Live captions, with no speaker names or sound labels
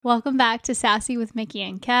Welcome back to Sassy with Miki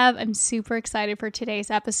and Kev. I'm super excited for today's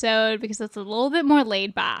episode because it's a little bit more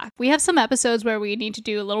laid back. We have some episodes where we need to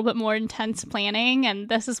do a little bit more intense planning, and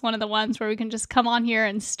this is one of the ones where we can just come on here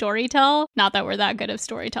and storytell. Not that we're that good of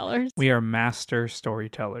storytellers. We are master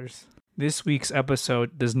storytellers. This week's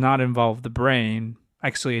episode does not involve the brain.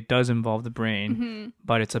 Actually, it does involve the brain,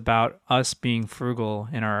 but it's about us being frugal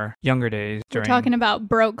in our younger days. We're talking about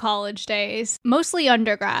broke college days, mostly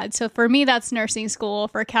undergrad. So for me, that's nursing school.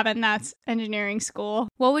 For Kevin, that's engineering school.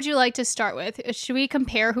 What would you like to start with? Should we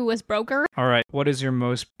compare who was broker? All right. What is your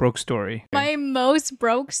most broke story? My most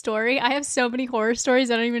broke story? I have so many horror stories,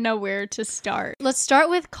 I don't even know where to start. Let's start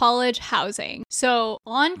with college housing. So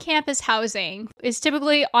on-campus housing is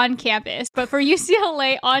typically on campus, but for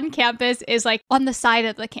UCLA, on campus is like on the side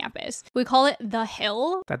of the campus. We call it the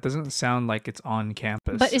Hill. That doesn't sound like it's on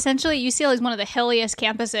campus. But essentially, UCLA is one of the hilliest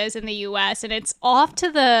campuses in the US, and it's off to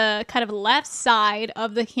the kind of left side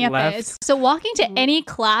of the campus. So walking to any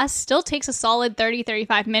class still takes a solid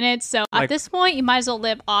 30-35 minutes. So at this point, you might as well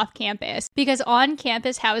live off campus because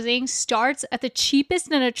on-campus housing starts at the cheapest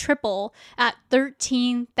in a triple at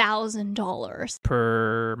 $13,000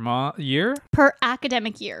 per year? Per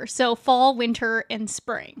academic year. So fall, winter, and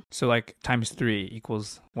spring. So like times 3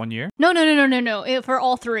 equals 1 year? No. For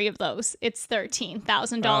all three of those, it's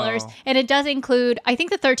 $13,000. Oh. And it does include, I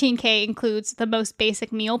think the $13K includes the most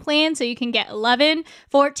basic meal plan. So you can get 11,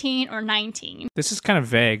 14, or 19. This is kind of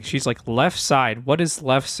vague. She's like left side. What is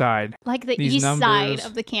left side? Like the east side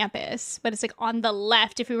of the campus. But it's like on the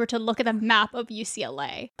left if we were to look at the map of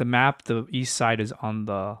UCLA. The map, the east side is on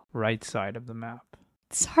the right side of the map.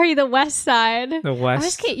 Sorry, the west side. The west. I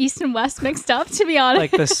always get east and west mixed up, to be honest.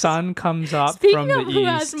 Like the sun comes up Speaking from the of east. who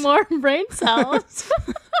has more brain cells.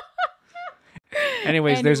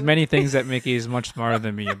 Anyways, there's many things that Mickey is much smarter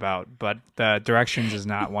than me about, but the directions is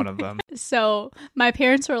not one of them. So my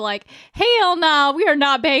parents were like, hell no, we are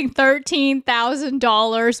not paying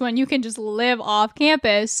 $13,000 when you can just live off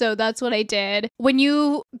campus. So that's what I did. When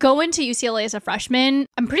you go into UCLA as a freshman,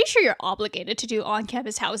 I'm pretty sure you're obligated to do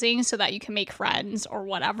on-campus housing so that you can make friends or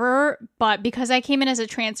whatever. But because I came in as a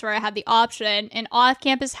transfer, I had the option in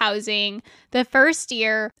off-campus housing. The first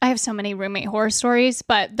year, I have so many roommate horror stories,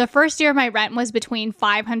 but the first year my rent was between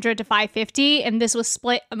 $500 to $550, and this was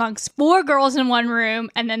split amongst 4 girls in one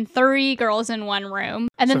room and then 3 girls in one room.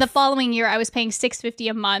 And then the following year I was paying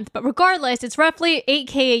 $650 a month, but regardless, it's roughly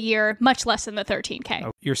 $8K a year, much less than the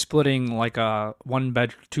 $13K. You're splitting like a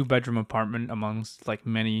 2-bedroom apartment amongst like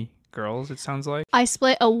many girls, it sounds like. I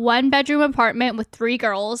split a 1-bedroom apartment with 3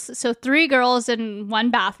 girls. So 3 girls in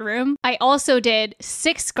 1 bathroom. I also did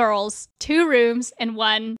 6 girls, 2 rooms, and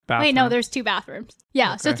 1 bathroom. Wait, no, there's 2 bathrooms.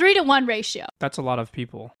 Yeah, okay. So 3-to-1 ratio. That's a lot of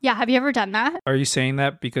people. Yeah, have you ever done that? Are you saying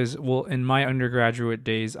that because, well, in my undergraduate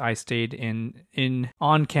days, I stayed in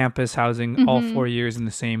on-campus housing all 4 years in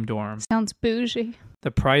the same dorm. Sounds bougie.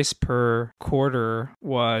 The price per quarter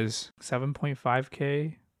was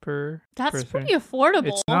 $7.5K. That's pretty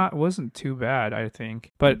affordable. It wasn't too bad, I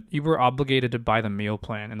think. But you were obligated to buy the meal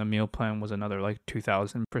plan, and the meal plan was another like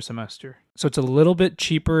 $2,000 per semester. So it's a little bit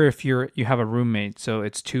cheaper if you have a roommate. So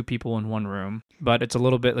it's 2 people in one room. But it's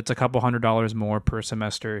a couple $100 more per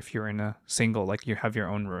semester if you're in a single, like you have your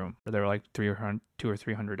own room. They're like $200 or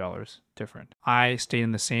 $300 different. I stayed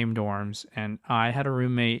in the same dorms, and I had a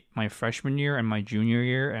roommate my freshman year and my junior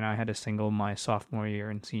year, and I had a single my sophomore year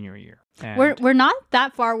and senior year. And we're not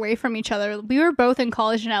that far away from each other. We were both in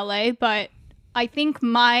college in LA, but I think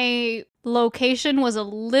my location was a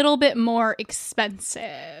little bit more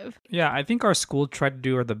expensive. Yeah, I think our school tried to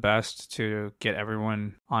do the best to get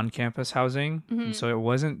everyone on campus housing. And so it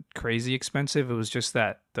wasn't crazy expensive. It was just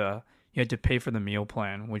that you had to pay for the meal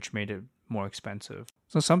plan, which made it more expensive.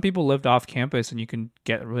 So some people lived off campus and you can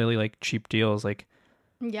get really like cheap deals. Like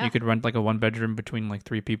you could rent like a 1-bedroom between like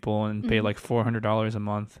 3 people and pay like $400 a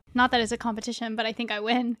month. Not that it's a competition, but I think I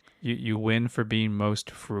win. You win for being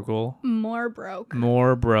most frugal. More broke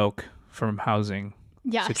from housing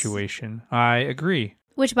situation. I agree.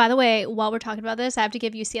 Which, by the way, while we're talking about this, I have to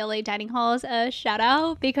give UCLA dining halls a shout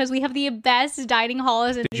out because we have the best dining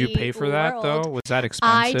halls in the world. Did you pay for that, though? Was that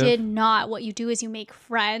expensive? I did not. What you do is you make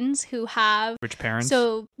friends who have rich parents.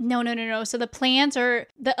 So, no. So the plans are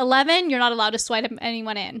the 11, you're not allowed to swipe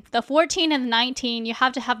anyone in. The 14 and the 19, you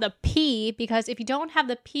have to have the P because if you don't have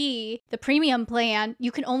the P, the premium plan,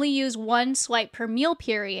 you can only use 1 swipe per meal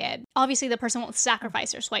period. Obviously, the person won't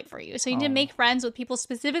sacrifice their swipe for you. So you need to make friends with people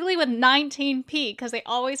specifically with 19P because they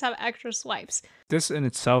they always have extra swipes. This in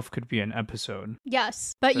itself could be an episode.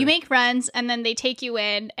 Yes, but you make friends and then they take you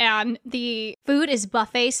in and the food is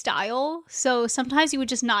buffet style. So sometimes you would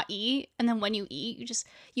just not eat. And then when you eat,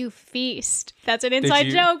 you feast. That's an inside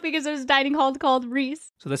joke because there's a dining hall called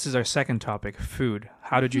Reese. So this is our second topic, food.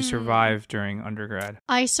 How did you survive during undergrad?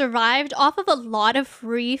 I survived off of a lot of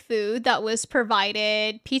free food that was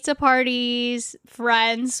provided, pizza parties,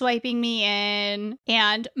 friends swiping me in,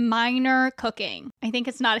 and minor cooking. I think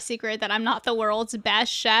it's not a secret that I'm not the world's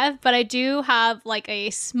best chef, but I do have like a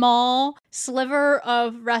small sliver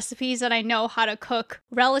of recipes that I know how to cook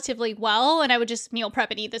relatively well, and I would just meal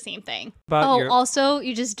prep and eat the same thing. Also,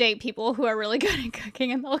 you just date people who are really good at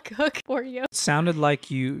cooking and they'll cook for you. It sounded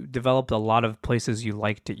like you developed a lot of places you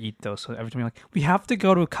like to eat, though. So every time you're like, we have to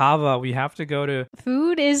go to Kava, we have to go to...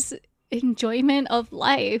 Food is enjoyment of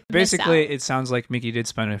life. Basically, it sounds like Miki did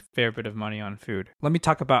spend a fair bit of money on food. Let me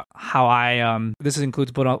talk about how this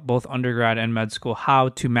includes both undergrad and med school, how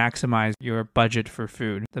to maximize your budget for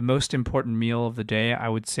food. The most important meal of the day, I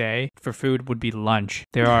would say, for food would be lunch.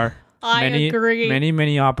 There are... agree.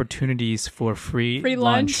 Many opportunities for free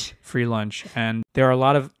lunch. And there are a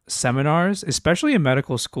lot of seminars, especially in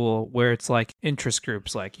medical school, where it's like interest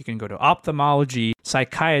groups. Like you can go to ophthalmology,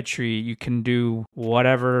 psychiatry, you can do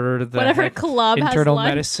whatever club internal has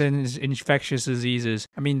medicine, infectious diseases.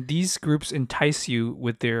 I mean, these groups entice you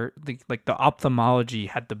with their like the ophthalmology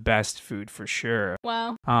had the best food for sure.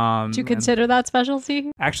 Wow. Do you consider that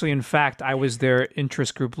specialty? Actually, in fact, I was their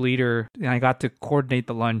interest group leader and I got to coordinate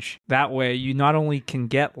the lunch. That way, you not only can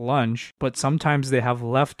get lunch, but sometimes they have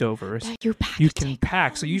leftovers. You can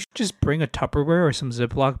pack. So you should just bring a Tupperware or some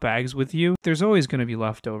Ziploc bags with you. There's always going to be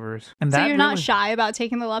leftovers. And so you're not shy about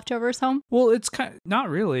taking the leftovers home? Well, it's kind of, not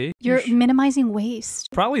really. You're minimizing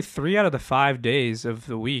waste. Probably 3 out of the 5 days of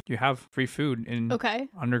the week, you have free food in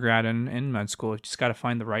undergrad and in med school. You just got to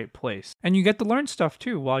find the right place. And you get to learn stuff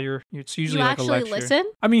too while it's usually like a lecture. You actually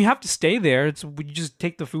listen? I mean, you have to stay there. You just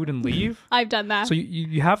take the food and leave. I've done that. So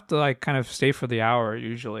you have to like kind of stay for the hour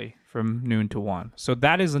usually. From noon to 1. So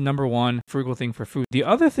that is the number one frugal thing for food. The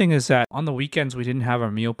other thing is that on the weekends, we didn't have our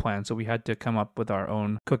meal plan, so we had to come up with our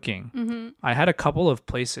own cooking. Mm-hmm. I had a couple of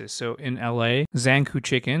places. So in LA, Zanku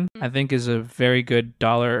Chicken, I think is a very good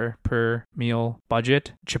 $1 per meal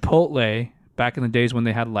budget. Chipotle, back in the days when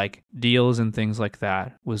they had like deals and things like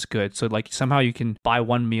that, was good. So like somehow you can buy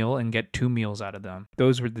one meal and get 2 meals out of them.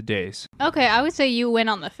 Those were the days. Okay, I would say you win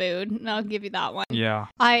on the food. I'll give you that one. Yeah.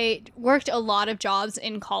 I worked a lot of jobs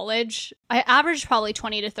in college. I averaged probably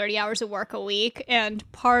 20 to 30 hours of work a week. And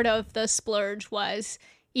part of the splurge was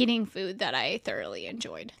eating food that I thoroughly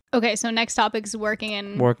enjoyed. Okay, so next topic is working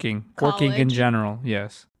in Working in general,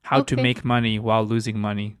 yes. How to make money while losing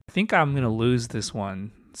money. I think I'm going to lose this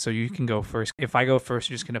one. So you can go first. If I go first,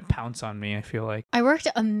 you're just going to pounce on me, I feel like. I worked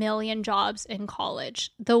a million jobs in college.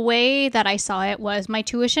 The way that I saw it was my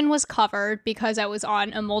tuition was covered because I was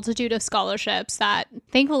on a multitude of scholarships that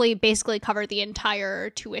thankfully basically covered the entire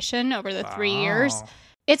tuition over the 3 years.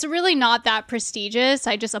 It's really not that prestigious.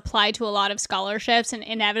 I just applied to a lot of scholarships, and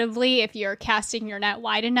inevitably, if you're casting your net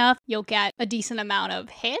wide enough, you'll get a decent amount of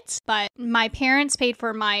hits. But my parents paid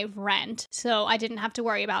for my rent, so I didn't have to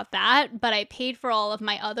worry about that. But I paid for all of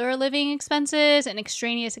my other living expenses and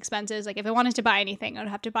extraneous expenses. Like if I wanted to buy anything, I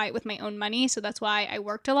would have to buy it with my own money. So that's why I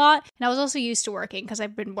worked a lot. And I was also used to working because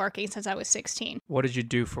I've been working since I was 16. What did you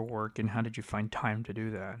do for work, and how did you find time to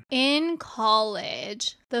do that? In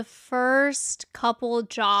college, the first couple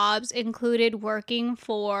jobs included working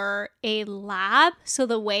for a lab. So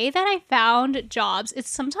the way that I found jobs, it's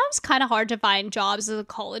sometimes kind of hard to find jobs as a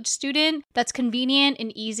college student that's convenient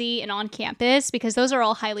and easy and on campus because those are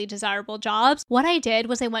all highly desirable jobs. What I did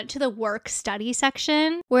was I went to the work study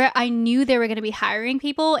section where I knew they were going to be hiring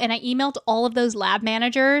people, and I emailed all of those lab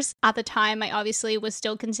managers. At the time, I obviously was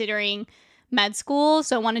still considering med school,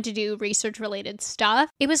 so I wanted to do research related stuff.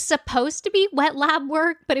 It was supposed to be wet lab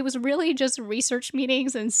work, but it was really just research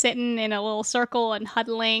meetings and sitting in a little circle and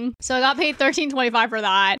huddling. So I got paid $13.25 for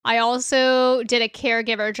that. I also did a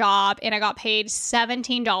caregiver job and I got paid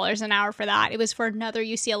 $17 an hour for that. It was for another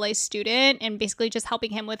UCLA student and basically just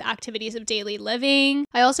helping him with activities of daily living.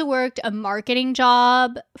 I also worked a marketing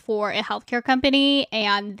job for a healthcare company,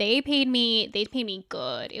 and they paid me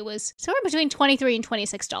good. It was somewhere between $23 and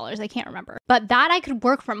 $26. I can't remember. But that I could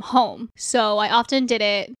work from home. So I often did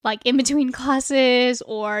it like in between classes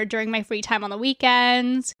or during my free time on the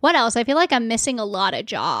weekends. What else? I feel like I'm missing a lot of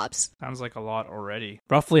jobs. Sounds like a lot already.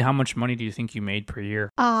 Roughly how much money do you think you made per year?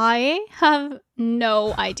 I have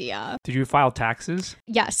no idea. Did you file taxes?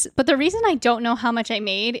 Yes, but the reason I don't know how much I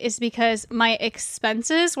made is because my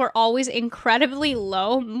expenses were always incredibly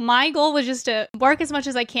low. My goal was just to work as much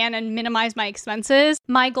as I can and minimize my expenses.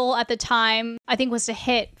 My goal at the time, I think, was to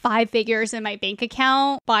hit 5 figures in my bank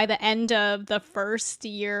account by the end of the first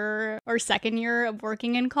year or second year of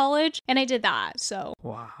working in college, and I did that. So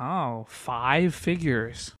wow, 5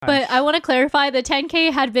 figures. But I want to clarify, the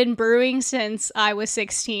 10K had been brewing since I was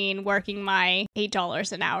 16, working my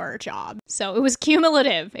 $8 an hour job. So it was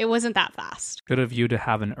cumulative. It wasn't that fast. Good of you to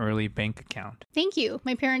have an early bank account. Thank you.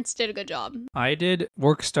 My parents did a good job. I did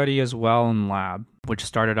work study as well in lab, which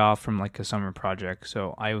started off from like a summer project.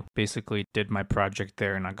 So I basically did my project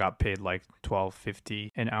there and I got paid like $12.50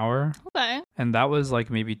 an hour. Okay. And that was like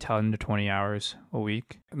maybe 10 to 20 hours a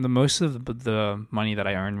week. And the most of the money that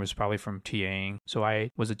I earned was probably from TAing. So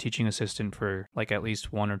I was a teaching assistant for like at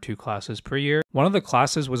least 1 or 2 classes per year. One of the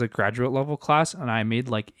classes was a graduate level class and I made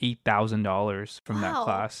like $8,000 from that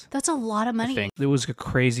class. That's a lot of money. I think it was a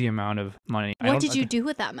crazy amount of money. What did you do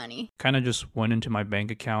with that money? Kind of just went into my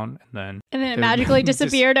bank account and then it magically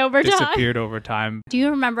disappeared over time. Disappeared over time. Do you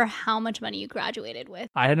remember how much money you graduated with?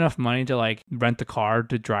 I had enough money to like rent the car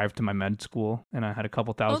to drive to my med school, and I had a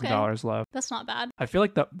couple $1,000s left. That's not bad. I feel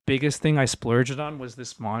like the biggest thing I splurged on was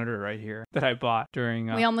this monitor right here that I bought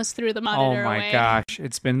during. We almost threw the monitor away. Oh my gosh,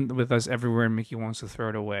 it's been with us everywhere, and Miki wants to throw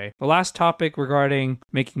it away. The last topic regarding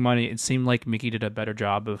making money, it seemed like Miki did a better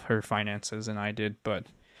job of her finances than I did, but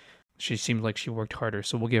she seemed like she worked harder,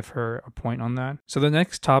 so we'll give her a point on that. So the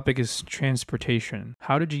next topic is transportation.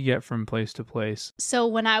 How did you get from place to place? So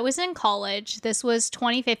when I was in college, this was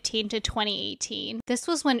 2015 to 2018. This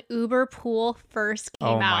was when Uber Pool first came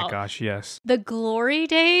out. Oh my gosh, yes. The glory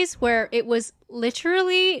days where it was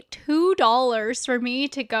literally $2 for me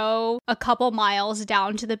to go a couple miles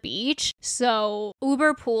down to the beach. So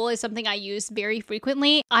Uber Pool is something I use very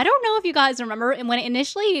frequently. I don't know if you guys remember, and when it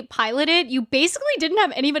initially piloted, you basically didn't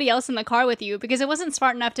have anybody else in the car with you because it wasn't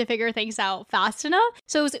smart enough to figure things out fast enough.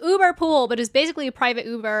 So it was Uber Pool, but it was basically a private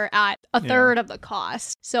Uber at a third of the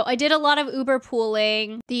cost. So I did a lot of Uber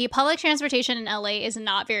pooling. The public transportation in LA is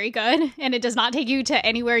not very good, and it does not take you to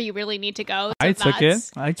anywhere you really need to go. So I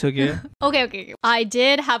took it. Okay. I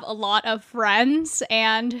did have a lot of friends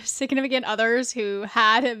and significant others who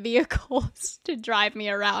had vehicles to drive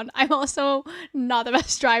me around. I'm also not the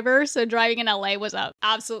best driver, so driving in LA was an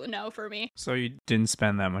absolute no for me. So you didn't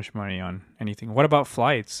spend that much money on anything. What about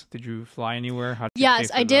flights? Did you fly anywhere? How did you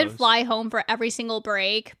Yes, pay for I did those? fly home for every single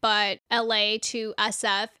break, but LA to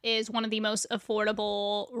SF is one of the most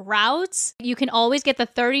affordable routes. You can always get the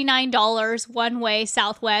 $39 one-way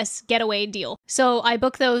Southwest getaway deal. So I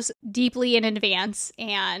booked those deeply in advance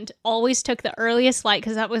and always took the earliest flight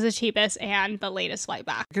because that was the cheapest and the latest flight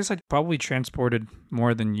back. I guess I probably transported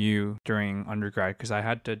more than you during undergrad because I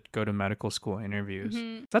had to go to medical school interviews.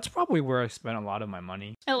 Mm-hmm. That's probably where I spent a lot of my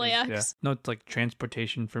money. LAX. Yeah. No, it's like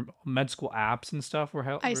transportation for med school apps and stuff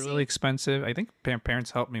were really expensive. I think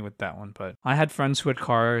parents helped me with that one, but I had friends who had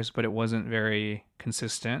cars, but it wasn't very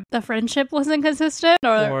consistent. The friendship wasn't consistent?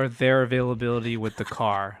 Or their availability with the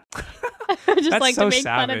car. Just That's like so to make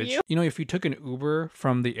savage. fun of you. You know, if you took an Uber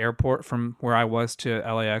from the airport, from where I was to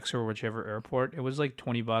LAX or whichever airport, it was like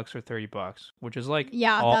 $20 or $30, which is like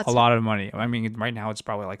a lot of money. I mean, right now it's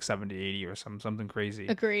probably like 70, 80 or something crazy.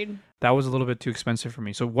 Agreed. That was a little bit too expensive for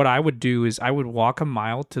me. So what I would do is I would walk a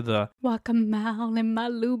mile in my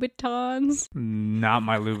Louboutins. Not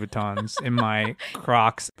my Louboutins, in my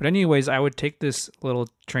Crocs. But anyways, I would take this little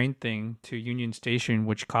train thing to Union Station,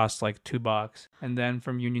 which cost like $2. And then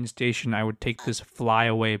from Union Station, I would take this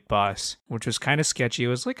flyaway bus, which was kind of sketchy. It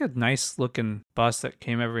was like a nice looking bus that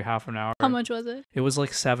came every half an hour. How much was it? It was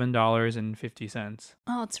like $7.50.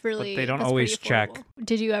 Oh, it's really. But they don't always check.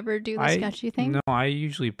 Did you ever do the sketchy thing? No, I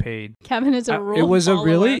usually paid. Kevin is a rule It was follower. a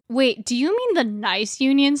really. Wait, do you mean the nice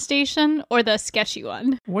Union Station or the sketchy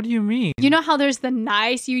one? What do you mean? You know how there's the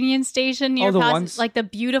nice Union Station near ones... like the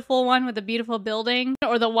beautiful one with the beautiful building,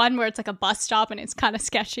 or the one where it's like a bus stop and it's kind of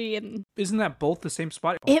sketchy and. Isn't that both the same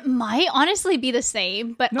spot? It might honestly be the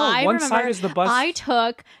same, but no, I one remember side is the bus.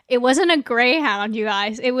 It wasn't a Greyhound, you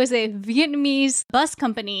guys. It was a Vietnamese bus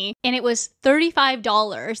company, and it was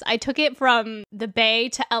 $35. I took it from the Bay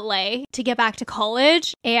to LA to get back to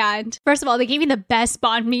college, and first of all, they gave me the best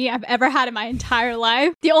banh mi I've ever had in my entire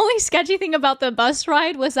life. The only sketchy thing about the bus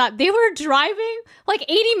ride was that they were driving like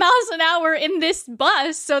 80 miles an hour in this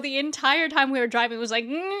bus, so the entire time we were driving it was like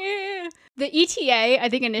The ETA, I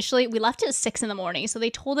think initially we left at 6 in the morning. So they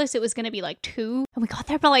told us it was going to be like 2 and we got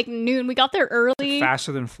there by like noon. We got there early.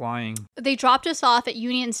 Faster than flying. They dropped us off at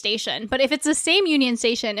Union Station. But if it's the same Union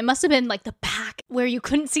Station, it must have been like the back where you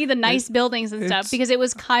couldn't see the nice buildings and stuff because it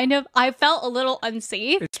was kind of, I felt a little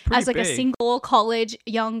unsafe as like a single college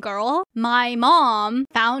young girl. My mom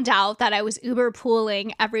found out that I was Uber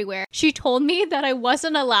pooling everywhere. She told me that I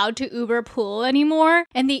wasn't allowed to Uber pool anymore.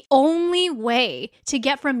 And the only way to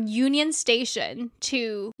get from Union Station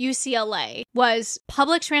to UCLA was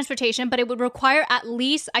public transportation, but it would require at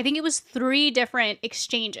least, I think it was 3 different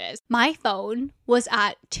exchanges. My phone was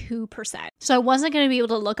at 2%. So I wasn't going to be able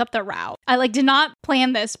to look up the route. I like did not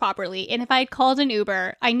plan this properly. And if I had called an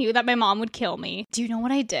Uber, I knew that my mom would kill me. Do you know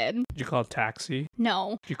what I did? Did you call a taxi?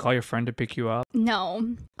 No. Did you call your friend to pick you up?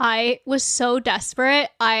 No. I was so desperate.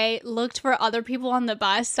 I looked for other people on the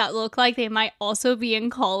bus that looked like they might also be in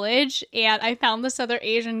college. And I found this other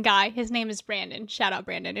Asian guy. His name is Brandon. Shout out,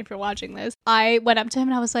 Brandon, if you're watching this. I went up to him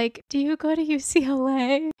and I was like, do you go to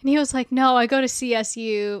UCLA? And he was like, no, I go to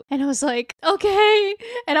CSU. And I was like, okay.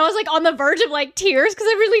 And I was like on the verge of like tears because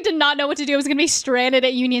I really did not know what to do. I was going to be stranded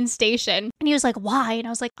at Union Station. And he was like, why? And I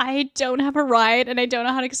was like, I don't have a ride and I don't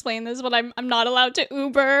know how to explain this, but I'm not allowed to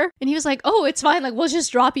Uber. And he was like, oh, it's fine. Like, we'll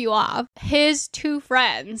just drop you off. His 2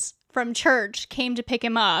 friends from church came to pick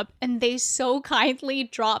him up and they so kindly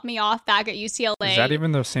dropped me off back at UCLA. Is that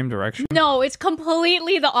even the same direction? No, it's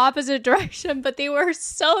completely the opposite direction, but they were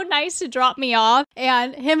so nice to drop me off.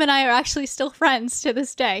 And him and I are actually still friends to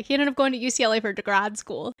this day. He ended up going to UCLA for grad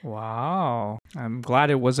school. Wow. I'm glad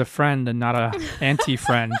it was a friend and not a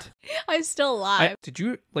anti-friend. I'm still alive. Did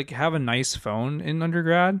you like have a nice phone in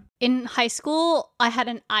undergrad? In high school, I had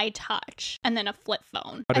an iTouch and then a flip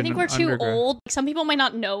phone. But I think we're too undergrad. old. Some people might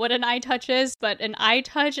not know what an iTouch is, but an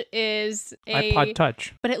iTouch is a iPod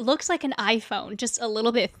Touch. But it looks like an iPhone, just a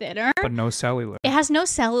little bit thinner. But no cellular. It has no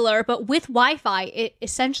cellular, but with Wi-Fi, it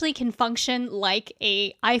essentially can function like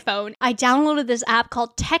a iPhone. I downloaded this app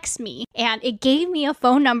called Text Me, and it gave me a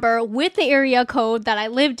phone number with the area code that I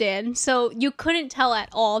lived in, so you couldn't tell at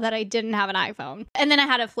all that I didn't have an iPhone. And then I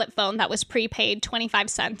had a flip phone that was prepaid 25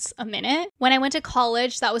 cents a minute. When I went to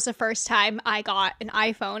college, that was the first time I got an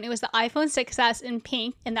iPhone. It was the iPhone 6S in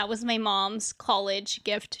pink, and that was my mom's college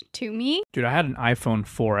gift to me. Dude, I had an iPhone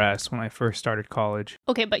 4S when I first started college.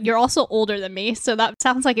 Okay, but you're also older than me, so that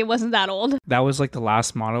sounds like it wasn't that old. That was like the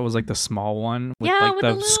last model. It was like the small one with like with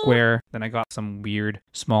the little square. Then I got some weird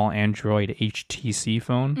small Android HTC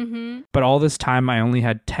phone. Mm-hmm. But all this time, I only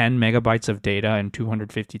had 10 megabytes of data and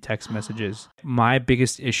 250 text messages. My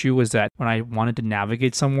biggest issue was that when I wanted to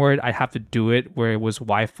navigate somewhere, I'd have to do it where it was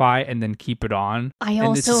Wi-Fi and then keep it on. I and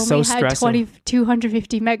also only had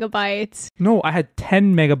 250 megabytes. No, I had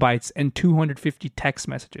 10 megabytes and 250 text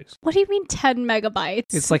messages. What do you mean 10 megabytes?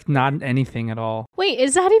 It's like not anything at all. Wait,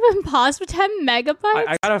 is that even possible? 10 megabytes?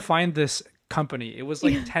 I gotta find this company. It was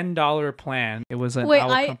like $10 plan. It was an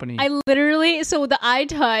owl company. I literally, so the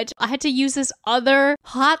iTouch, I had to use this other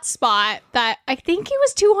hotspot that I think it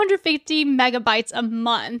was 250 megabytes a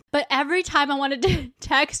month. But every time I wanted to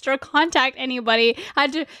text or contact anybody, I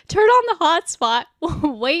had to turn on the hotspot,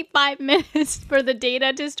 wait 5 minutes for the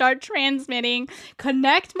data to start transmitting,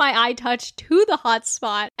 connect my iTouch to the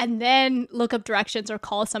hotspot, and then look up directions or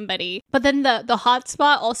call somebody. But then the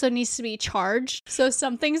hotspot also needs to be charged. So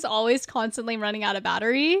something's always constantly running out of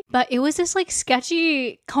battery. But it was this like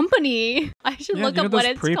sketchy company. I should look up what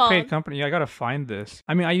it's prepaid called. Company. Yeah, I gotta find this.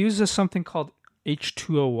 I mean, I used something called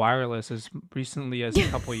H2O Wireless as recently as a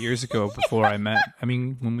couple of years ago before I met. I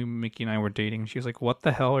mean, when Miki and I were dating, she was like, "What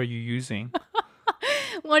the hell are you using?"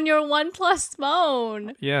 On your OnePlus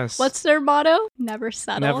phone. Yes. What's their motto? Never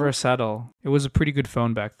settle. Never settle. It was a pretty good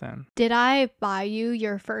phone back then. Did I buy you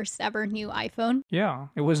your first ever new iPhone? Yeah,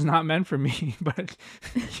 it was not meant for me, but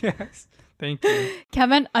yes. Thank you.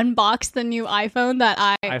 Kevin unboxed the new iPhone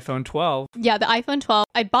that iPhone 12. Yeah, the iPhone 12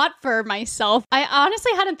 I bought for myself. I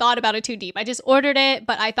honestly hadn't thought about it too deep. I just ordered it,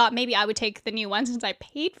 but I thought maybe I would take the new one since I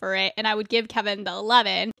paid for it and I would give Kevin the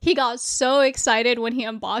 11. He got so excited when he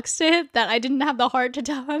unboxed it that I didn't have the heart to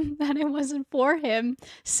tell him that it wasn't for him.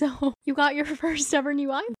 So you got your first ever new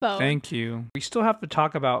iPhone. Thank you. We still have to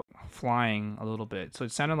talk about flying a little bit. So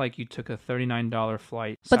it sounded like you took a $39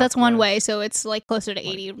 flight. But that's one way, so it's like closer to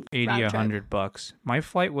 80 $80, round trip. $200. My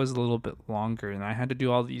flight was a little bit longer, and I had to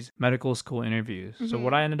do all these medical school interviews. So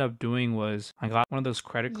what I ended up doing was I got one of those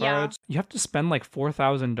credit cards. You have to spend like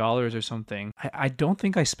 $4,000 or something. I don't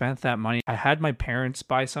think I spent that money. I had my parents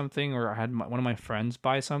buy something, or I had one of my friends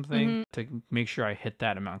buy something to make sure I hit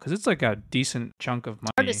that amount, because it's like a decent chunk of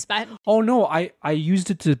money. Hard to spend. Oh no, I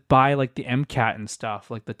used it to buy like the MCAT and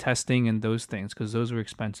stuff, like the testing and those things, because those were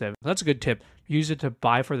expensive. That's a good tip. Use it to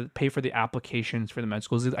pay for the applications for the med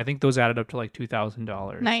schools. I think those added up to like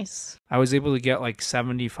 $2,000. Nice. I was able to get like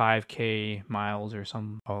 75K miles or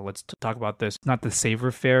some. Oh, let's talk about this. Not the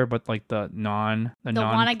saver fare, but like the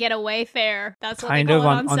want to get away fare. That's what kind they of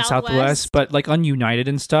call it on Southwest, but like on United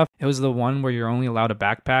and stuff. It was the one where you're only allowed a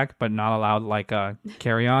backpack, but not allowed like a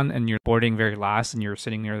carry on, and you're boarding very last, and you're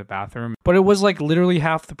sitting near the bathroom. But it was like literally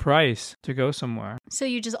half the price to go somewhere. So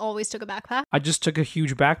you just always took a backpack? I just took a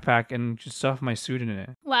huge backpack and just stuffed my suit in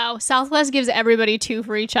it. Wow, Southwest gives everybody 2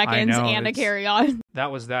 free check-ins and a carry-on.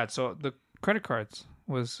 That was that. So the credit cards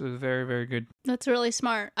was very, very good. That's really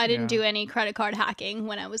smart. I didn't do any credit card hacking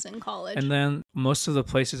when I was in college. And then most of the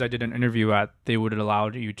places I did an interview at, they would allow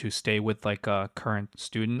you to stay with like a current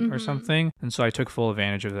student or something. And so I took full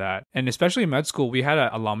advantage of that. And especially in med school, we had an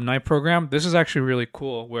alumni program. This is actually really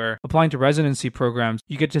cool, where applying to residency programs,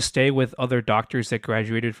 you get to stay with other doctors that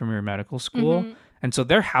graduated from your medical school. And so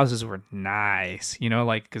their houses were nice, you know,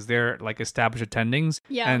 like, because they're like established attendings.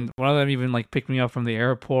 Yeah. And one of them even like picked me up from the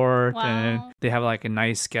airport. Wow. And they have like a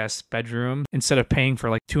nice guest bedroom. Instead of paying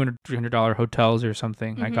for like $200, $300 hotels or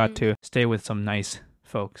something, I got to stay with some nice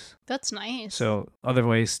folks. That's nice. So other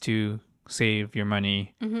ways to save your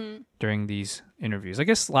money during these interviews. I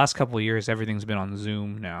guess the last couple of years, everything's been on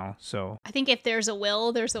Zoom now. So I think if there's a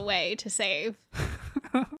will, there's a way to save.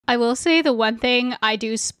 I will say the one thing I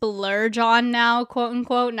do splurge on now, quote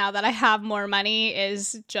unquote, now that I have more money,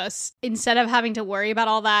 is just instead of having to worry about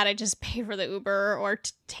all that, I just pay for the Uber or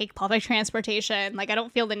take public transportation. Like, I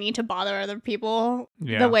don't feel the need to bother other people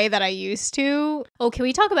the way that I used to. Oh, can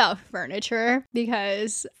we talk about furniture?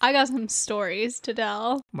 Because I got some stories to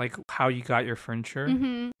tell. Like how you got your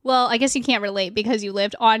furniture? Well, I guess you can't relate because you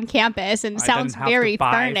lived on campus and sounds very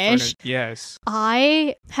furnished. Yes.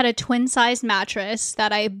 I had a twin-size mattress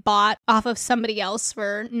that I bought off of somebody else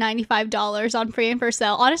for $95 on Free and For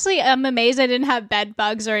Sale. Honestly, I'm amazed I didn't have bed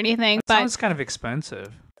bugs or anything. That sounds kind of expensive.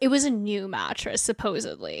 It was a new mattress,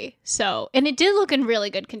 supposedly. So, and it did look in really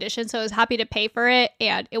good condition, so I was happy to pay for it,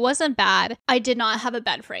 and it wasn't bad. I did not have a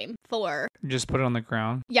bed frame for... You just put it on the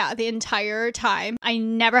ground? Yeah, the entire time. I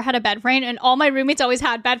never had a bed frame, and all my roommates always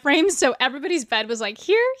had bed frames, so everybody's bed was like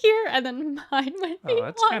here, and then mine would be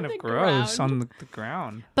that's kind of gross on the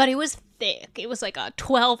ground. But it was thick. It was like a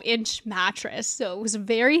 12-inch mattress, so it was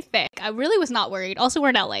very thick. I really was not worried. Also, we're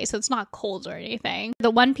in LA, so it's not cold or anything.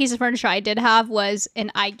 The one piece of furniture I did have was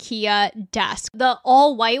an IKEA desk. The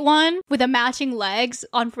all-white one with the matching legs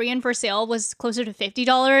on Free and For Sale was closer to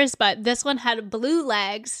 $50, but this one had blue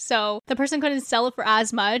legs, so the person couldn't sell it for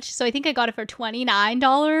as much, so I think I got it for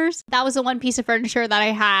 $29. That was the one piece of furniture that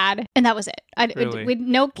I had, and that was it.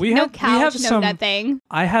 No couch, no nothing.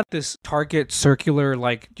 I had this Target circular,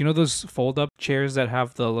 like, you know those fold-up chairs that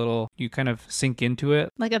have the little, you kind of sink into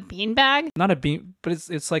it? Like a beanbag? Not a bean, but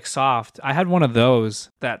it's like soft. I had one of those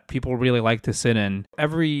that people really like to sit in.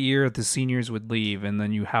 Every year the seniors would leave, and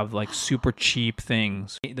then you have like super cheap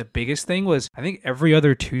things. The biggest thing was, I think every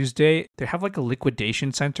other Tuesday, they have like a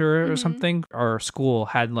liquidation center or something. Our school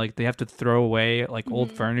had like, they have to throw away like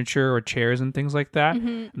old furniture or chairs and things like that.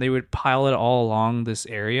 And they would pile it all along this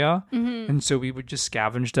area. And so we would just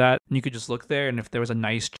scavenge that, and you could just look there, and if there was a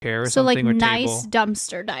nice chair or something, like or nice table,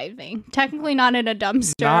 dumpster diving. Technically not in a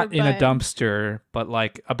dumpster. Not in a dumpster, but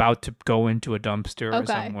like about to go into a dumpster or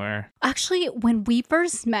somewhere. Actually, when we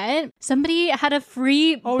first met, somebody had a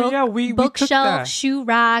free bookshelf shoe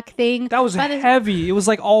rack thing. That was heavy. It was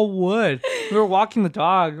like all wood. We were walking the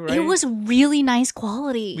dog, right? It was really nice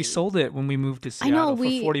quality. We sold it when we moved to Seattle for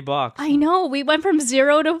 $40. I know. We went from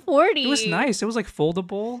 0 to 40. It was nice. It was like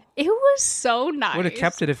foldable. It was so nice. Would have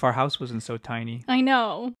kept it if our house wasn't so tiny. I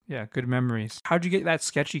know. Yeah, good memories. How'd you get that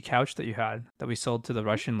sketchy couch that you had that we sold to the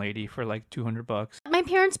Russian lady for like $200? My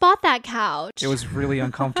parents bought that couch. It was really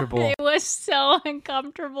uncomfortable. It was so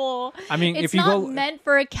uncomfortable. I mean, it's if you not meant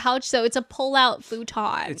for a couch, though. It's a pull-out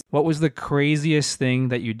futon. What was the craziest thing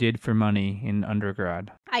that you did for money in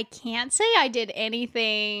undergrad? I can't say I did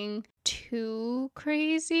anything too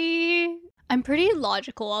crazy. I'm pretty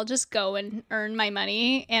logical. I'll just go and earn my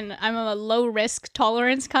money, and I'm a low risk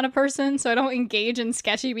tolerance kind of person, so I don't engage in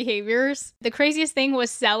sketchy behaviors. The craziest thing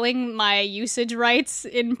was selling my usage rights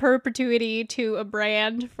in perpetuity to a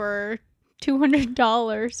brand for $200,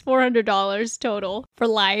 $400 total for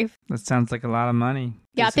life. That sounds like a lot of money.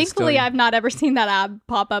 Yeah, Is it thankfully still- I've not ever seen that ad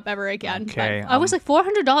pop up ever again. Okay, But I was like,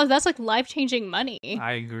 $400, that's like life-changing money.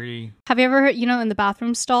 I agree. Have you ever, in the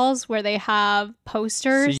bathroom stalls where they have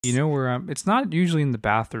posters? See, where it's not usually in the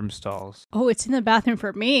bathroom stalls. Oh, it's in the bathroom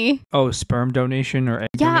for me. Oh, sperm donation or egg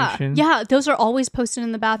Yeah, donation? yeah, those are always posted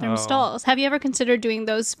in the bathroom Oh. stalls. Have you ever considered doing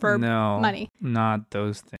those for No, money? not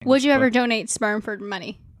those things. Would you ever but, donate sperm for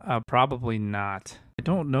money? Probably not. I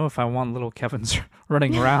don't know if I want little Kevin's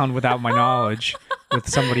running around without my knowledge with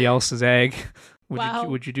somebody else's egg. Wow.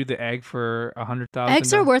 Would you do the egg for $100,000?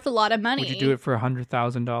 Eggs are worth a lot of money. Would you do it for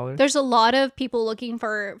 $100,000? There's a lot of people looking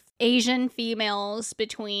for Asian females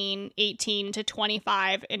between 18 to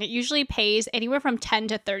 25, and it usually pays anywhere from 10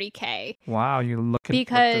 to 30K. Wow, you look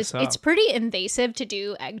Because it's pretty invasive to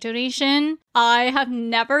do egg donation. I have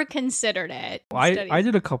never considered it. I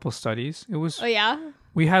did a couple studies. It was Oh, yeah?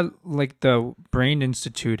 we had like the Brain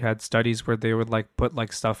Institute had studies where they would like put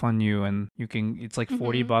like stuff on you and it's like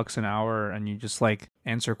 $40 an hour and you just like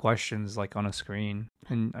answer questions like on a screen.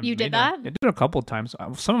 And You did that? I did it a couple times.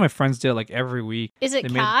 Some of my friends did it like every week. Is it They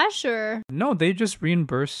made- cash or? No, they just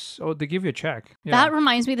reimburse. Oh, they give you a check. Yeah. That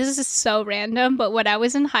reminds me, this is so random, but when I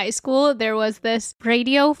was in high school, there was this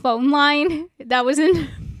radio phone line that was in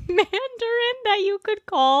Mandarin that you could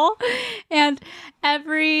call, and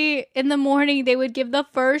in the morning they would give the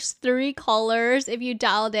first 3 callers, if you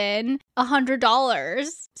dialed in,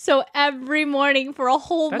 $100. So every morning for a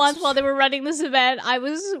whole month while they were running this event, I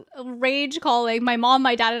was rage calling. My mom,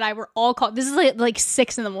 my dad, and I were all called. This is like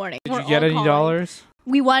 6 in the morning. Did you get any dollars?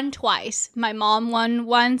 We won twice. My mom won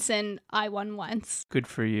once and I won once. Good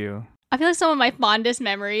for you. I feel like some of my fondest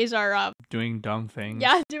memories are Doing dumb things.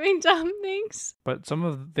 yeah, doing dumb things. But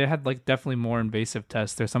they had like definitely more invasive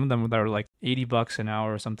tests. There's some of them that were like $80 an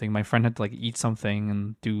hour or something. My friend had to like eat something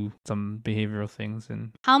and do some behavioral things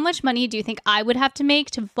and How much money do you think I would have to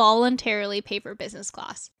make to voluntarily pay for business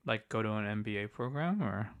class? like go to an MBA program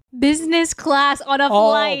or Business class on a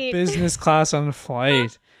flight. Oh, business class on a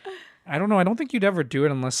flight. I don't know. I don't think you'd ever do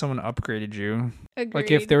it unless someone upgraded you. Agreed.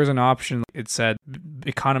 Like if there was an option, it said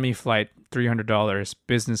economy flight $300,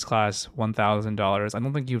 business class $1,000. I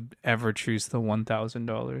don't think you'd ever choose the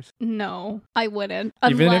 $1,000. No, I wouldn't.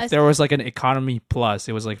 Even if there was like an economy plus,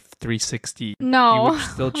 it was like $360. No, you would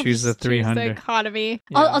still choose the I'll just choose $300. the economy.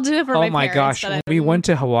 Yeah. I'll do it for my Oh my parents. gosh, when we went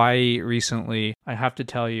to Hawaii recently. I have to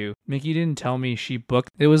tell you, Mickey didn't tell me she booked.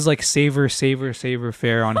 It was like saver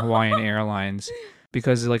fare on Hawaiian Airlines.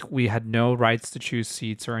 Because like we had no rights to choose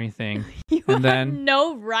seats or anything. You and had then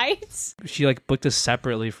no rights she like booked us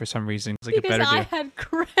separately for some reason. It was like because a better I deal. had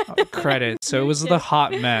credit. Credit. So it was the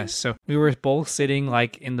hot mess. So we were both sitting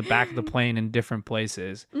like in the back of the plane in different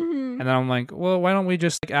places. And then I'm like, well, why don't we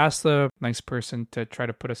just like ask the nice person to try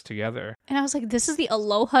to put us together? And I was like, this is the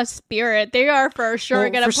aloha spirit. They are for sure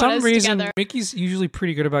going to put us For some reason, together. Mickey's usually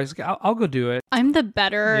pretty good about it. He's like, I'll go do it. I'm the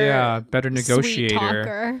better better sweet negotiator.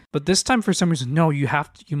 talker. But this time, for some reason, no, you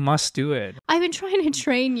must do it. I've been trying to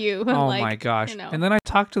train you. Oh like, my gosh. you know. And then I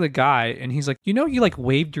talked to the guy and he's like, you like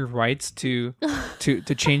waived your rights to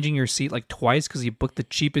changing your seat like twice because you booked the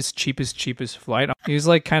cheapest flight. He was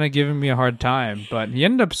like kind of giving me a hard time, but he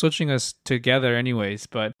ended up switching us together anyways.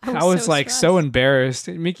 But I was so like stressed. so embarrassed.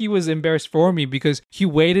 Mickey was embarrassed for me because he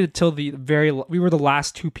waited till we were the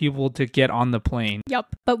last 2 people to get on the plane.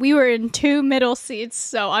 Yep. But we were in 2 middle seats,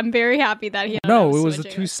 so I'm very happy that he No, it was the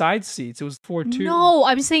switching 2 us. side seats. It was 4-2. No,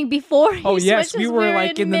 I'm saying before he Oh yes, switched we us, were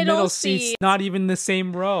like in the middle seats, seats. not even the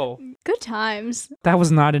same row. Good times. That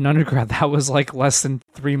was not in undergrad. That was like less than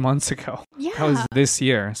 3 months ago. Yeah. That was this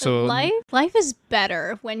year. So life is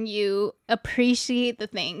better when you appreciate the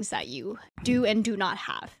things that you do and do not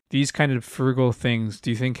have. these kind of frugal things, do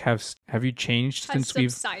you think have you changed Has since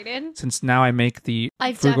subsided. since now I make the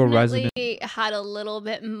I've frugal definitely resident? had a little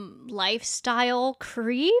bit lifestyle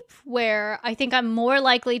creep where I think I'm more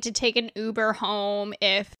likely to take an Uber home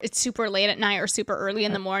if it's super late at night or super early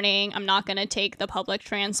in the morning. I'm not going to take the public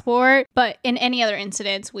transport, but in any other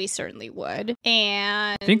incidents, we certainly would.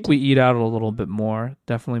 And I think we eat out a little bit more,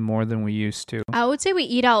 definitely more than we used to. I would say we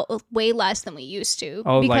eat out way less than we used to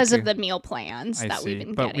Oh, because like of the meal plans I that see. we've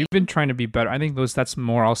been But getting. we've been trying to be better. I think that's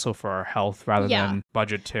more also for our health rather Yeah. than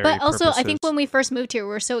budgetary But also, I think purposes. when we first moved here, we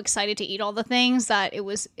were so excited to eat all the things that it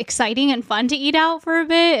was exciting and fun to eat out for a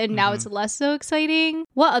bit, and now it's less so exciting.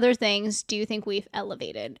 What other things do you think we've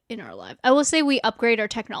elevated in our life? I will say we upgrade our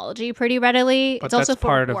technology pretty readily. But it's also that's for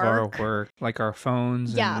part work. of our work, like our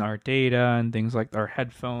phones Yeah. and our data and things like our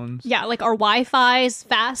headphones. Yeah, like our Wi-Fi is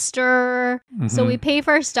faster. So Mhm. we pay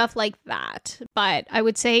for stuff like that. But I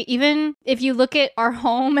would say even if you look at our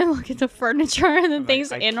home home and look at the furniture and the Like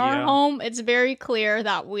things in our IKEA. home, it's very clear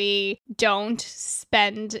that we don't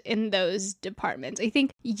spend in those departments. I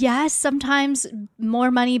think, yes, sometimes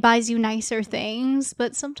more money buys you nicer things,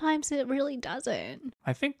 but sometimes it really doesn't.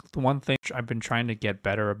 I think the one thing I've been trying to get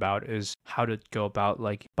better about is how to go about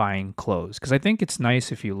like buying clothes. Because I think it's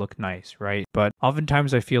nice if you look nice, right? But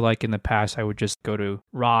oftentimes I feel like in the past I would just go to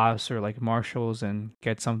Ross or like Marshall's and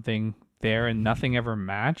get something there and nothing ever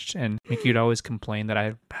matched, and Mickey would always complain that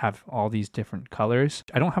I have all these different colors.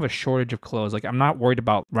 I don't have a shortage of clothes. Like, I'm not worried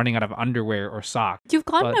about running out of underwear or socks. You've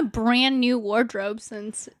gotten But- a brand new wardrobe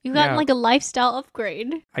since you've gotten Yeah. like a lifestyle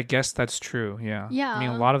upgrade. I guess that's true. Yeah. Yeah. I mean,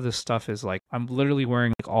 a lot of this stuff is like, I'm literally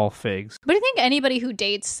wearing like all figs. But I think anybody who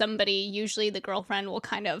dates somebody, usually the girlfriend will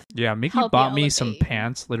kind of, Yeah. Mickey Help bought you me some elevate.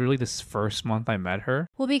 pants literally this first month I met her.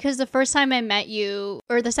 well, because the first time I met you,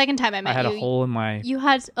 or the second time I met I had you, a hole in my. you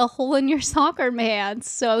had a hole in your soccer pants.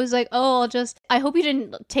 So I was like, oh, I hope you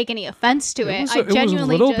didn't take any offense to it. It was a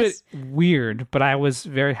little bit weird, but I was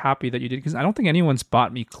very happy that you did because I don't think anyone's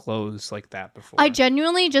bought me clothes like that before. I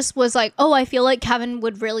genuinely just was like, oh, I feel like Kevin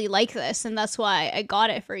would really like this, and that's why I got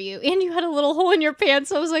it for you. And you had a little hole in your pants,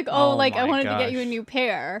 so I was like, Oh I my wanted to get you a gosh. new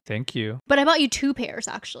pair. Thank you. But I bought you 2 pairs,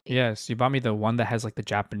 actually. Yes, you bought me the one that has like the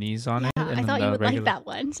Japanese on it. Yeah, And I then thought the you would regular... like that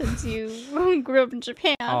one since you grew up in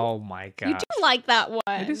Japan. Oh my god. You do like that one.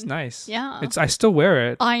 It is nice. Yeah. I still wear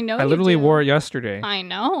it. I know. I you literally do. wore it yesterday. I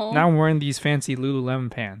know. Now I'm wearing these fancy Lululemon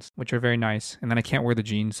pants, which are very nice. And then I can't wear the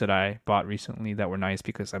jeans that I bought recently that were nice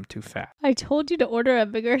because I'm too fat. I told you to order a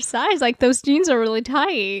bigger size. Like, those jeans are really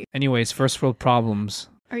tight. Anyways, first world problems.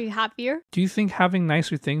 Are you happier? Do you think having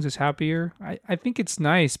nicer things is happier? I think it's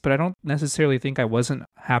nice, but I don't necessarily think I wasn't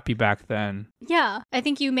happy back then. Yeah. I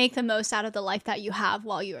think you make the most out of the life that you have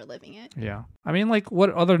while you are living it. Yeah. I mean, like,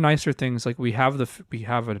 what other nicer things? Like, we have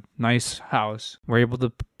a nice house. We're able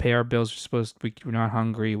to pay our bills. We're not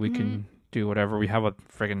hungry. We can do whatever. We have a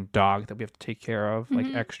friggin' dog that we have to take care of,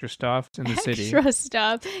 like extra stuff in the city. Extra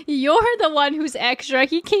stuff. You're the one who's extra.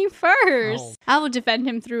 He came first. Oh. I will defend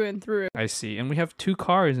him through and through. I see. And we have 2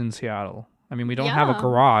 cars in Seattle. I mean, we don't have a Yeah.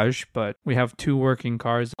 garage, but we have 2 working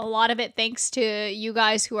cars. A lot of it thanks to you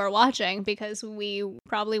guys who are watching, because we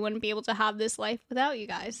probably wouldn't be able to have this life without you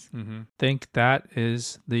guys. Think that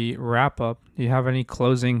is the wrap up. Do you have any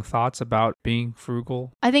closing thoughts about being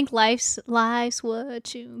frugal? I think life's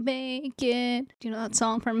what you make it. Do you know that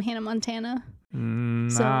song from Hannah Montana?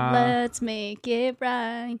 So let's make it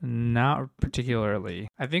right. Not particularly.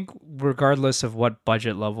 I think regardless of what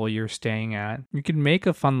budget level you're staying at, you can make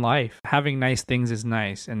a fun life. Having nice things is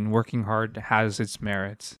nice, and working hard has its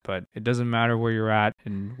merits, but it doesn't matter where you're at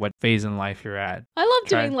and what phase in life you're at. I love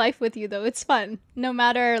Try- doing life with you, though. It's fun. No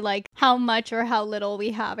matter like how much or how little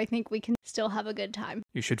we have, I think we can still have a good time.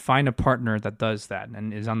 You should find a partner that does that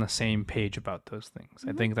and is on the same page about those things.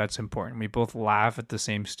 I think that's important. We both laugh at the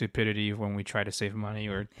same stupidity when we try to save money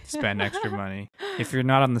or spend extra money. If you're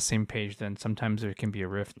not on the same page, then sometimes there can be a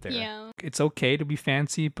rift there. Yeah. It's okay to be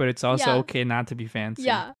fancy, but it's also Yeah. okay not to be fancy.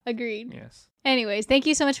 Yeah, agreed. Yes. Anyways, thank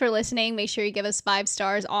you so much for listening. Make sure you give us 5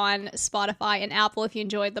 stars on Spotify and Apple if you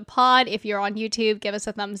enjoyed the pod. If you're on YouTube, give us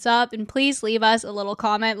a thumbs up, and please leave us a little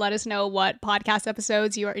comment. Let us know what podcast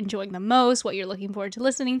episodes you are enjoying the most, what you're looking forward to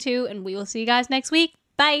listening to, and we will see you guys next week.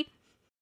 Bye.